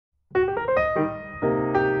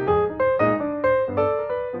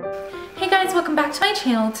welcome back to my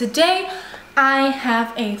channel. Today I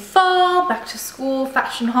have a fall back to school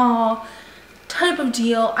fashion haul type of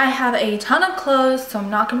deal. I have a ton of clothes, so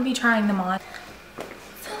I'm not going to be trying them on.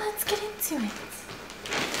 So let's get into it.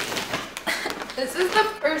 This is the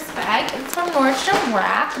first bag. It's from Nordstrom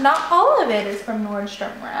Rack. Not all of it is from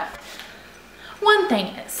Nordstrom Rack. One thing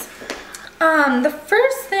is, the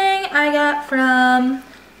first thing I got from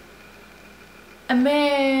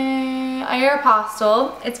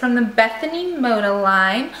Aeropostale. It's from the Bethany Moda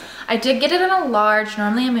line. I did get it in a large.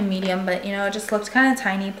 Normally I'm a medium, but you know, it just looked kind of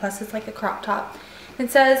tiny. Plus it's like a crop top.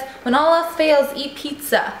 It says, when all else fails, eat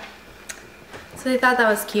pizza. So they thought that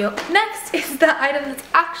was cute. Next is the item that's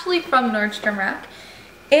actually from Nordstrom Rack.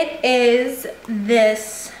 It is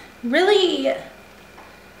this really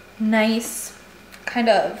nice kind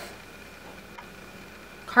of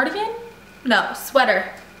cardigan? No, sweatshirt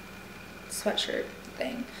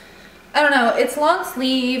thing. I don't know, it's long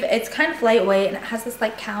sleeve, it's kind of lightweight, and it has this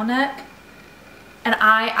like cow neck. And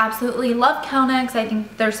I absolutely love cow necks. I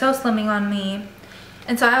think they're so slimming on me.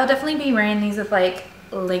 And so I will definitely be wearing these with like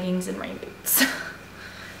leggings and rain boots.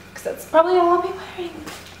 Because that's probably all I'll be wearing.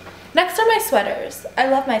 Next are my sweaters. I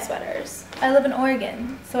love my sweaters. I live in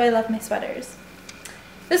Oregon, so I love my sweaters.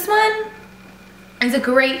 This one is a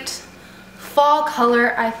great fall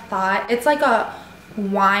color, I thought. It's like a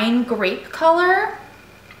wine grape color.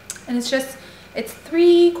 And it's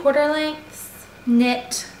 3/4 lengths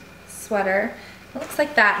knit sweater. It looks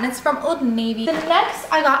like that, and it's from Old Navy. The next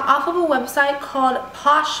I got off of a website called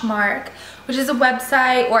Poshmark, which is a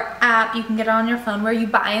website or app, you can get it on your phone, where you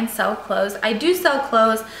buy and sell clothes. I do sell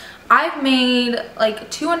clothes. I've made like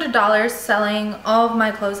 $200 selling all of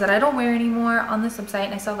my clothes that I don't wear anymore on this website,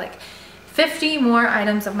 and I sell like 50 more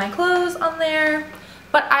items of my clothes on there.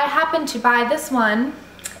 But I happened to buy this one.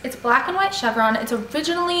 It's black and white chevron. It's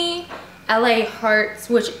originally LA Hearts,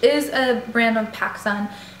 which is a brand of PacSun.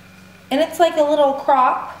 And it's like a little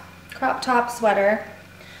crop top sweater.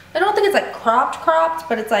 I don't think it's like cropped,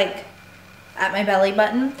 but it's like at my belly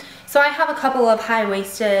button. So I have a couple of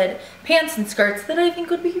high-waisted pants and skirts that I think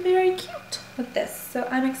would be very cute with this. So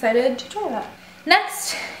I'm excited to try that.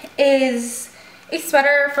 Next is a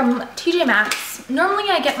sweater from TJ Maxx. Normally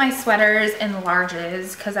I get my sweaters in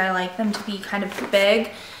larges because I like them to be kind of big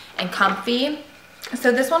and comfy.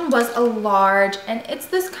 So this one was a large, and it's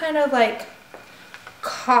this kind of like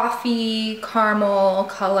coffee caramel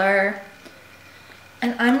color.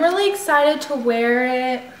 And I'm really excited to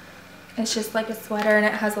wear it. It's just like a sweater, and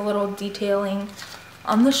it has a little detailing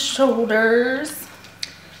on the shoulders.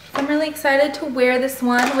 I'm really excited to wear this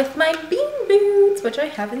one with my bean boots, which I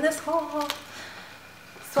have in this haul.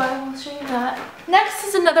 So I will show you that. Next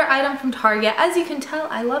is another item from Target. As you can tell,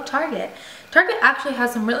 I love Target. Target actually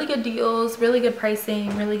has some really good deals, really good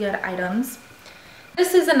pricing, really good items.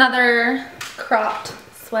 This is another cropped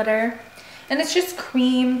sweater, and it's just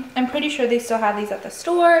cream. I'm pretty sure they still have these at the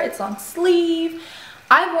store. It's long sleeve.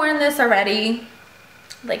 I've worn this already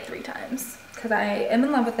like 3 times because I am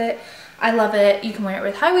in love with it. I love it. You can wear it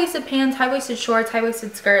with high-waisted pants, high-waisted shorts,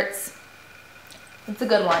 high-waisted skirts. It's a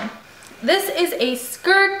good one. This is a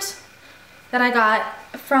skirt that I got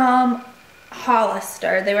from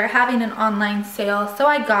Hollister. They were having an online sale, so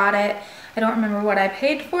I got it. I don't remember what I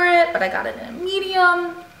paid for it, but I got it in a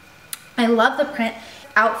medium. I love the print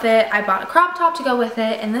outfit. I bought a crop top to go with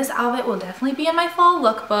it, and this outfit will definitely be in my fall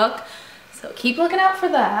lookbook, so keep looking out for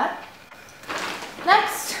that.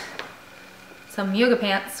 Next, some yoga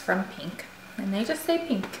pants from Pink, and they just say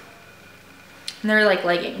pink. And they're like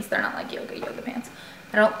leggings. They're not like yoga pants.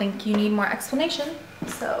 I don't think you need more explanation,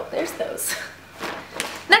 so there's those.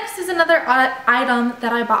 Next is another item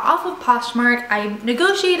that I bought off of Poshmark. I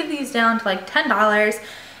negotiated these down to like $10,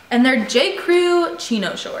 and they're J. Crew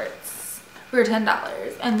chino shorts for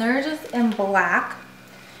 $10, and they're just in black.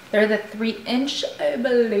 They're the 3-inch, I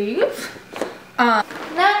believe.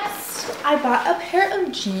 Next, I bought a pair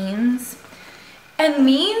of jeans, and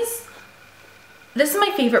this is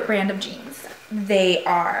my favorite brand of jeans. They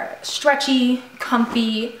are stretchy,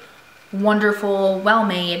 comfy, wonderful,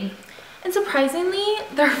 well-made, and surprisingly,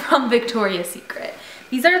 they're from Victoria's Secret.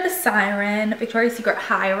 These are the Siren Victoria's Secret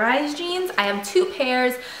high-rise jeans. I have 2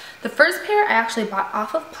 pairs. The first pair I actually bought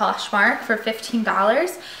off of Poshmark for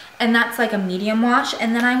 $15, and that's like a medium wash.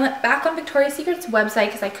 And then I went back on Victoria's Secret's website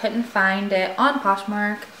because I couldn't find it on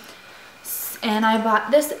Poshmark, and I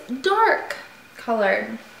bought this dark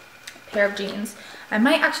colored pair of jeans. I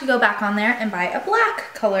might actually go back on there and buy a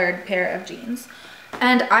black colored pair of jeans.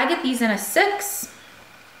 And I get these in a 6.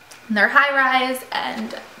 They're high rise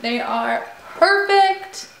and they are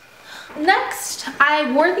perfect. Next, I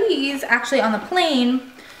wore these actually on the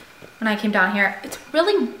plane when I came down here. It's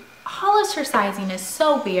really Hollister sizing is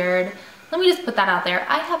so weird. Let me just put that out there.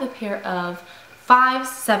 I have a pair of 5s,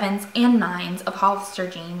 7s, and 9s of Hollister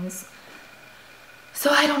jeans. So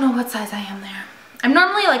I don't know what size I am there. I'm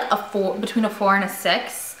normally like between a 4 and a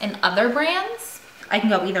 6 in other brands. I can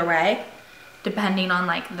go either way, depending on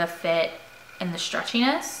like the fit and the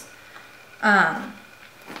stretchiness.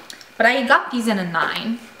 But I got these in a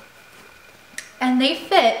 9. And they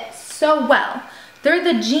fit so well. They're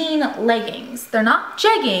the jean leggings. They're not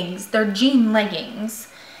jeggings, they're jean leggings.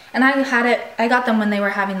 And I got them when they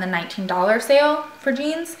were having the $19 sale for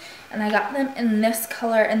jeans. And I got them in this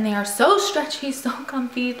color, and they are so stretchy, so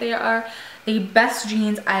comfy. They are the best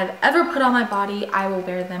jeans I've ever put on my body. I will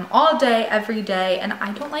wear them all day, every day, and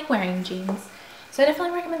I don't like wearing jeans. So I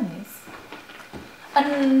definitely recommend these.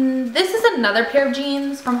 And this is another pair of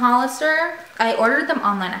jeans from Hollister. I ordered them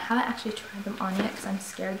online. I haven't actually tried them on yet because I'm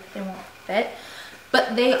scared that they won't fit.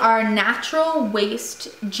 But they are natural waist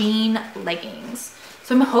jean leggings.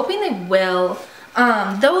 So I'm hoping they will.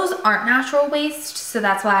 Those aren't natural waist, so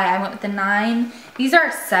that's why I went with the 9. These are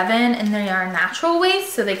 7 and they are natural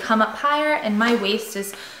waist, so they come up higher, and my waist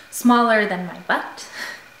is smaller than my butt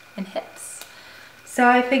and hips. So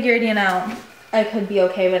I figured, you know, I could be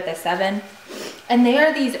okay with the 7. And they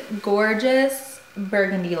are these gorgeous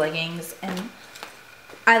burgundy leggings, and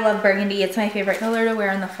I love burgundy. It's my favorite color to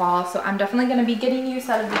wear in the fall, so I'm definitely going to be getting use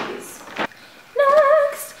out of these.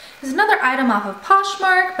 Next is another item off of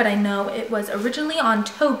Poshmark, but I know it was originally on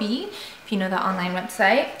Toby, if you know the online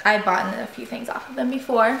website. I've bought a few things off of them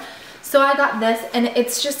before. So I got this, and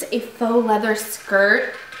it's just a faux leather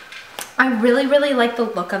skirt. I really, really like the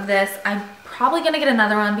look of this. I'm probably going to get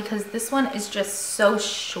another one because this one is just so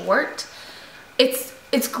short.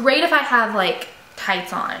 It's great if I have like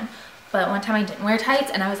tights on, but one time I didn't wear tights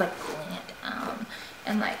and I was like pulling it down,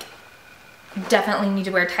 and like definitely need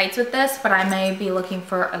to wear tights with this, but I may be looking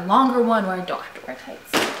for a longer one where I don't have to wear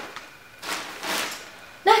tights.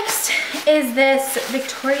 Next is this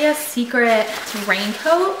Victoria's Secret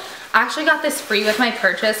raincoat. I actually got this free with my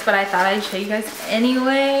purchase, but I thought I'd show you guys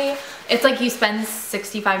anyway. It's like you spend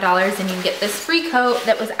 $65 and you get this free coat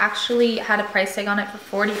that was actually had a price tag on it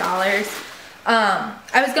for $40.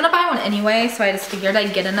 I was gonna buy one anyway, so I just figured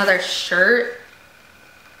I'd get another shirt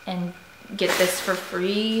and get this for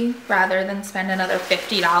free rather than spend another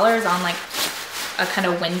 $50 on like a kind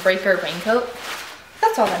of windbreaker raincoat.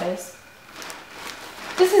 That's all that is.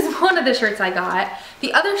 This is one of the shirts I got.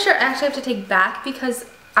 The other shirt I actually have to take back because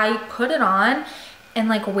I put it on, and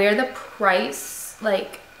like where the price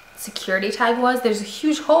like security tag was, there's a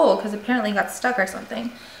huge hole because apparently it got stuck or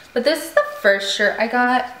something. But this is the first shirt I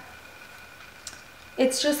got.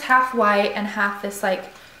 It's just half white and half this like,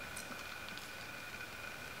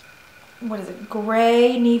 what is it,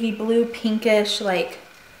 gray, navy blue, pinkish, like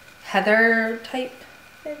heather type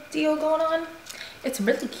deal going on. It's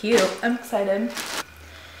really cute. I'm excited.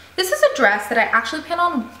 This is a dress that I actually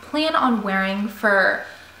plan on wearing for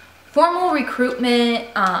formal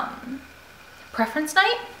recruitment preference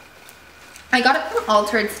night. I got it from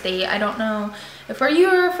Altered State. I don't know if where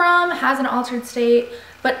you're from has an Altered State,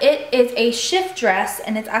 but it is a shift dress,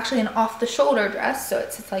 and it's actually an off the shoulder dress. So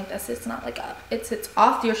it sits like this. It's not like up. It sits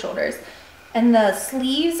off your shoulders. And the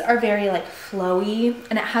sleeves are very like flowy,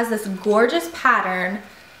 and it has this gorgeous pattern,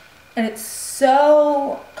 and it's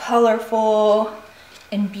so colorful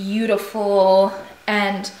and beautiful,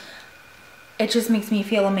 and it just makes me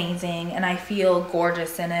feel amazing, and I feel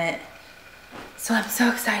gorgeous in it. So I'm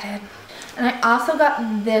so excited. And I also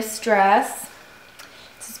got this dress.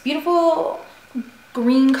 It's this beautiful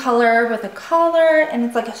green color with a collar, and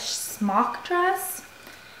it's like a smock dress,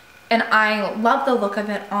 and I love the look of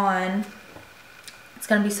it on. It's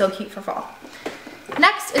gonna be so cute for fall.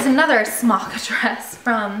 Next is another smock dress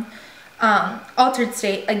from Altered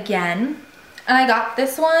State again, and I got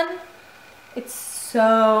this one. It's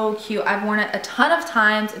so cute. I've worn it a ton of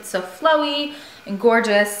times. It's so flowy and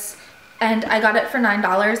gorgeous, and I got it for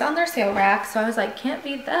 $9 on their sale rack, so I was like, can't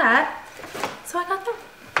beat that. So I got them.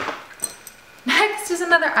 Next is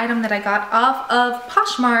another item that I got off of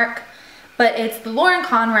Poshmark, but it's the Lauren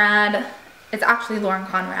Conrad. It's actually Lauren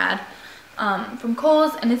Conrad from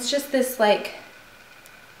Kohl's, and it's just this like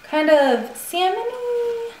kind of salmon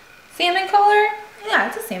color. Yeah,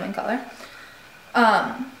 it's a salmon color.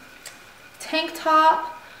 Tank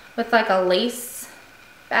top with like a lace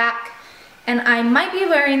back, and I might be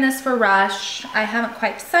wearing this for Rush. I haven't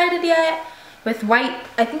quite decided yet. With white,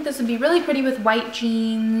 I think this would be really pretty with white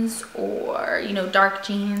jeans or, you know, dark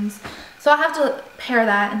jeans. So I'll have to pair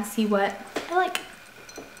that and see what I like.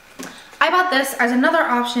 I bought this as another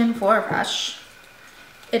option for Rush.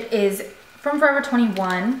 It is from Forever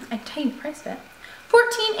 21. I can tell you the price of it.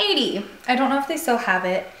 $14.80. I don't know if they still have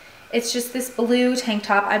it. It's just this blue tank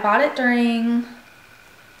top. I bought it during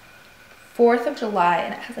 4th of July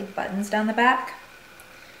and it has like buttons down the back.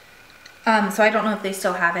 So I don't know if they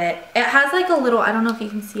still have it. It has like a little, I don't know if you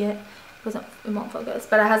can see it. It won't focus,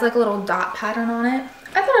 but it has like a little dot pattern on it.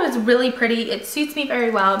 I thought it was really pretty. It suits me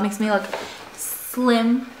very well. It makes me look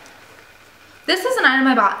slim. This is an item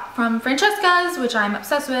I bought from Francesca's, which I'm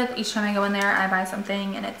obsessed with. Each time I go in there, I buy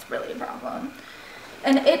something and it's really a problem.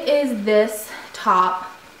 And it is this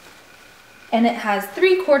top. And it has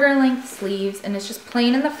 3/4 length sleeves and it's just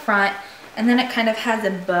plain in the front. And then it kind of has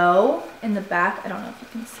a bow in the back. I don't know if you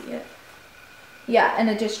can see it. Yeah, and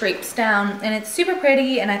it just drapes down and it's super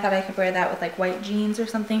pretty, and I thought I could wear that with like white jeans or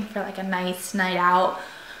something for like a nice night out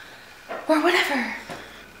or whatever.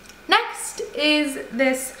 Next is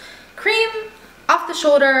this cream off the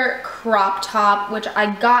shoulder crop top, which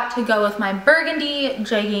I got to go with my burgundy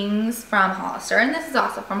jeggings from Hollister, and this is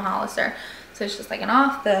also from Hollister. So it's just like an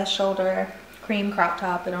off the shoulder cream crop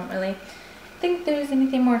top. I don't really think there's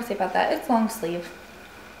anything more to say about that. It's long sleeve.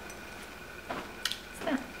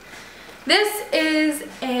 This is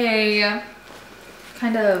a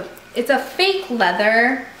kind of, it's a fake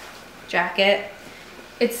leather jacket.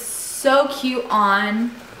 It's so cute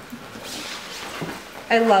on.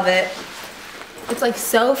 I love it. It's like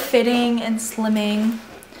so fitting and slimming.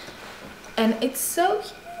 And it's so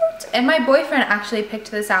cute. And my boyfriend actually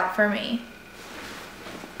picked this out for me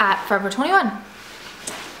at Forever 21.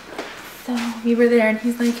 So we were there and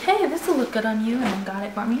he's like, hey, this will look good on you, and got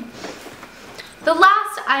it for me. The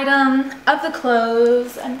last item of the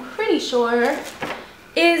clothes, I'm pretty sure,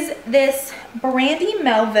 is this Brandy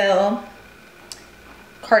Melville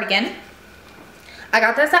cardigan. I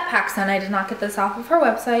got this at PacSun. I did not get this off of her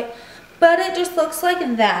website, but it just looks like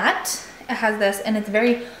that. It has this, and it's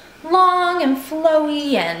very long and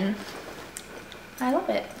flowy, and I love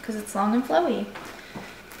it because it's long and flowy.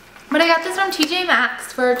 But I got this from TJ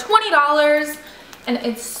Maxx for $20, and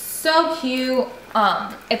it's so cute.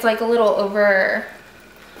 It's like a little over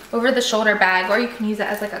the shoulder bag, or you can use it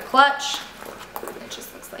as like a clutch. It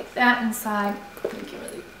just looks like that inside. I think you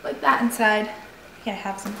really like that inside. Yeah, I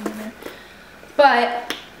have something in there.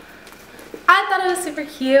 But I thought it was super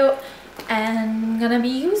cute, and I'm gonna be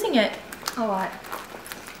using it a lot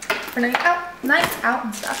for nights out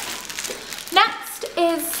and stuff. Next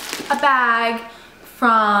is a bag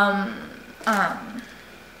from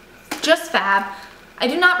Just Fab. I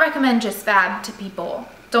do not recommend Just Fab to people.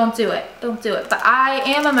 Don't do it. Don't do it. But I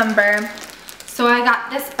am a member, so I got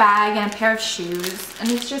this bag and a pair of shoes, and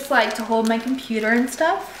it's just like to hold my computer and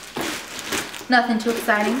stuff. Nothing too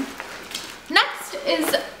exciting. Next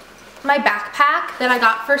is my backpack that I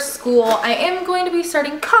got for school. I am going to be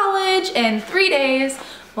starting college in 3 days.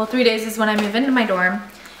 Well, 3 days is when I move into my dorm.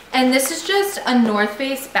 And this is just a North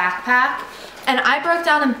Face backpack, and I broke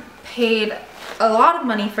down and paid a lot of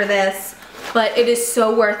money for this, but it is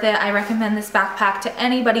so worth it. I recommend this backpack to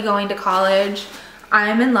anybody going to college.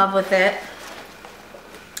 I'm in love with it.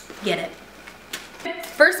 Get it.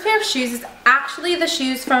 First pair of shoes is actually the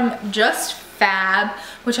shoes from Just Fab,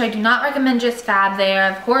 which I do not recommend Just Fab. They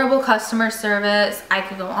have horrible customer service. I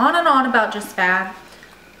could go on and on about Just Fab.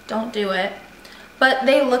 Don't do it. But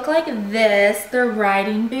they look like this. They're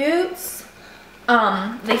riding boots.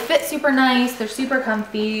 They fit super nice. They're super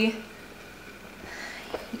comfy.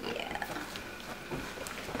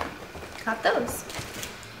 Got those.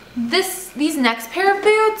 These next pair of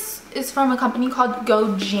boots is from a company called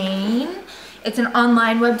Go Jane. It's an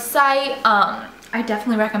online website. I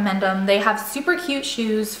definitely recommend them. They have super cute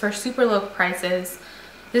shoes for super low prices.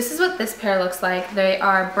 This is what this pair looks like. They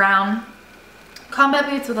are brown combat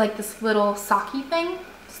boots with like this little socky thing.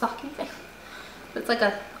 It's like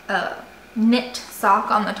a knit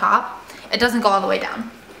sock on the top. It doesn't go all the way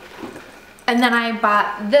down. And then I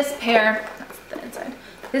bought this pair, that's the inside,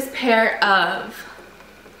 this pair of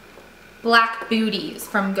black booties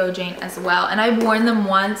from Go Jane as well. And I've worn them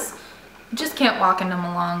once. Just can't walk in them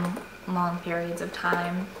long periods of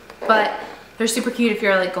time. But they're super cute if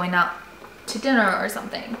you're like going out to dinner or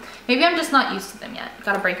something. Maybe I'm just not used to them yet.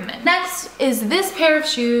 Gotta break them in. Next is this pair of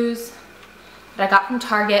shoes that I got from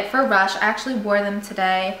Target for Rush. I actually wore them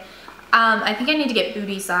today. I think I need to get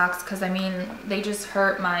booty socks because I mean they just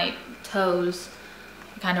hurt my toes.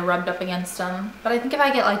 I kind of rubbed up against them. But I think if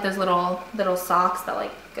I get like those little socks that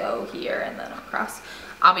like go here and then across,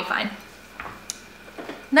 I'll be fine.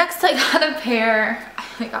 Next I got a pair,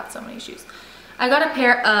 I got so many shoes. I got a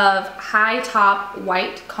pair of high top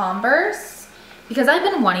white Converse because I've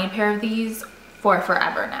been wanting a pair of these for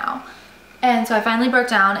forever now. And so I finally broke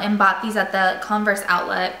down and bought these at the Converse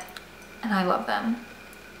outlet, and I love them.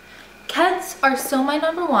 Keds are still my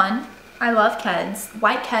number one. I love Keds.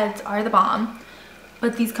 White Keds are the bomb,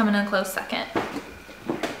 but these come in a close second.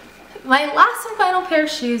 My last and final pair of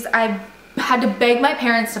shoes, I had to beg my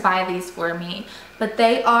parents to buy these for me, but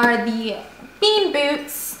they are the Bean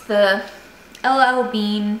boots, the LL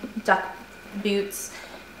Bean duck boots,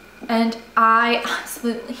 and I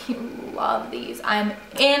absolutely love these. I'm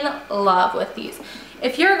in love with these.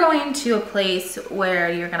 If you're going to a place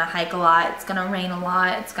where you're gonna hike a lot, it's gonna rain a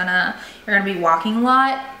lot, you're gonna be walking a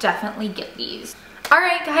lot, definitely get these. All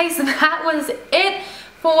right guys, that was it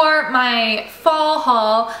for my fall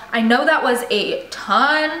haul. I know that was a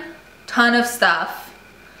ton of stuff,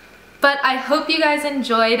 but I hope you guys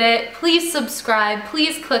enjoyed it. Please subscribe,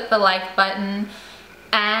 please click the like button,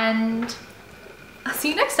 and I'll see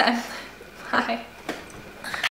you next time. Bye.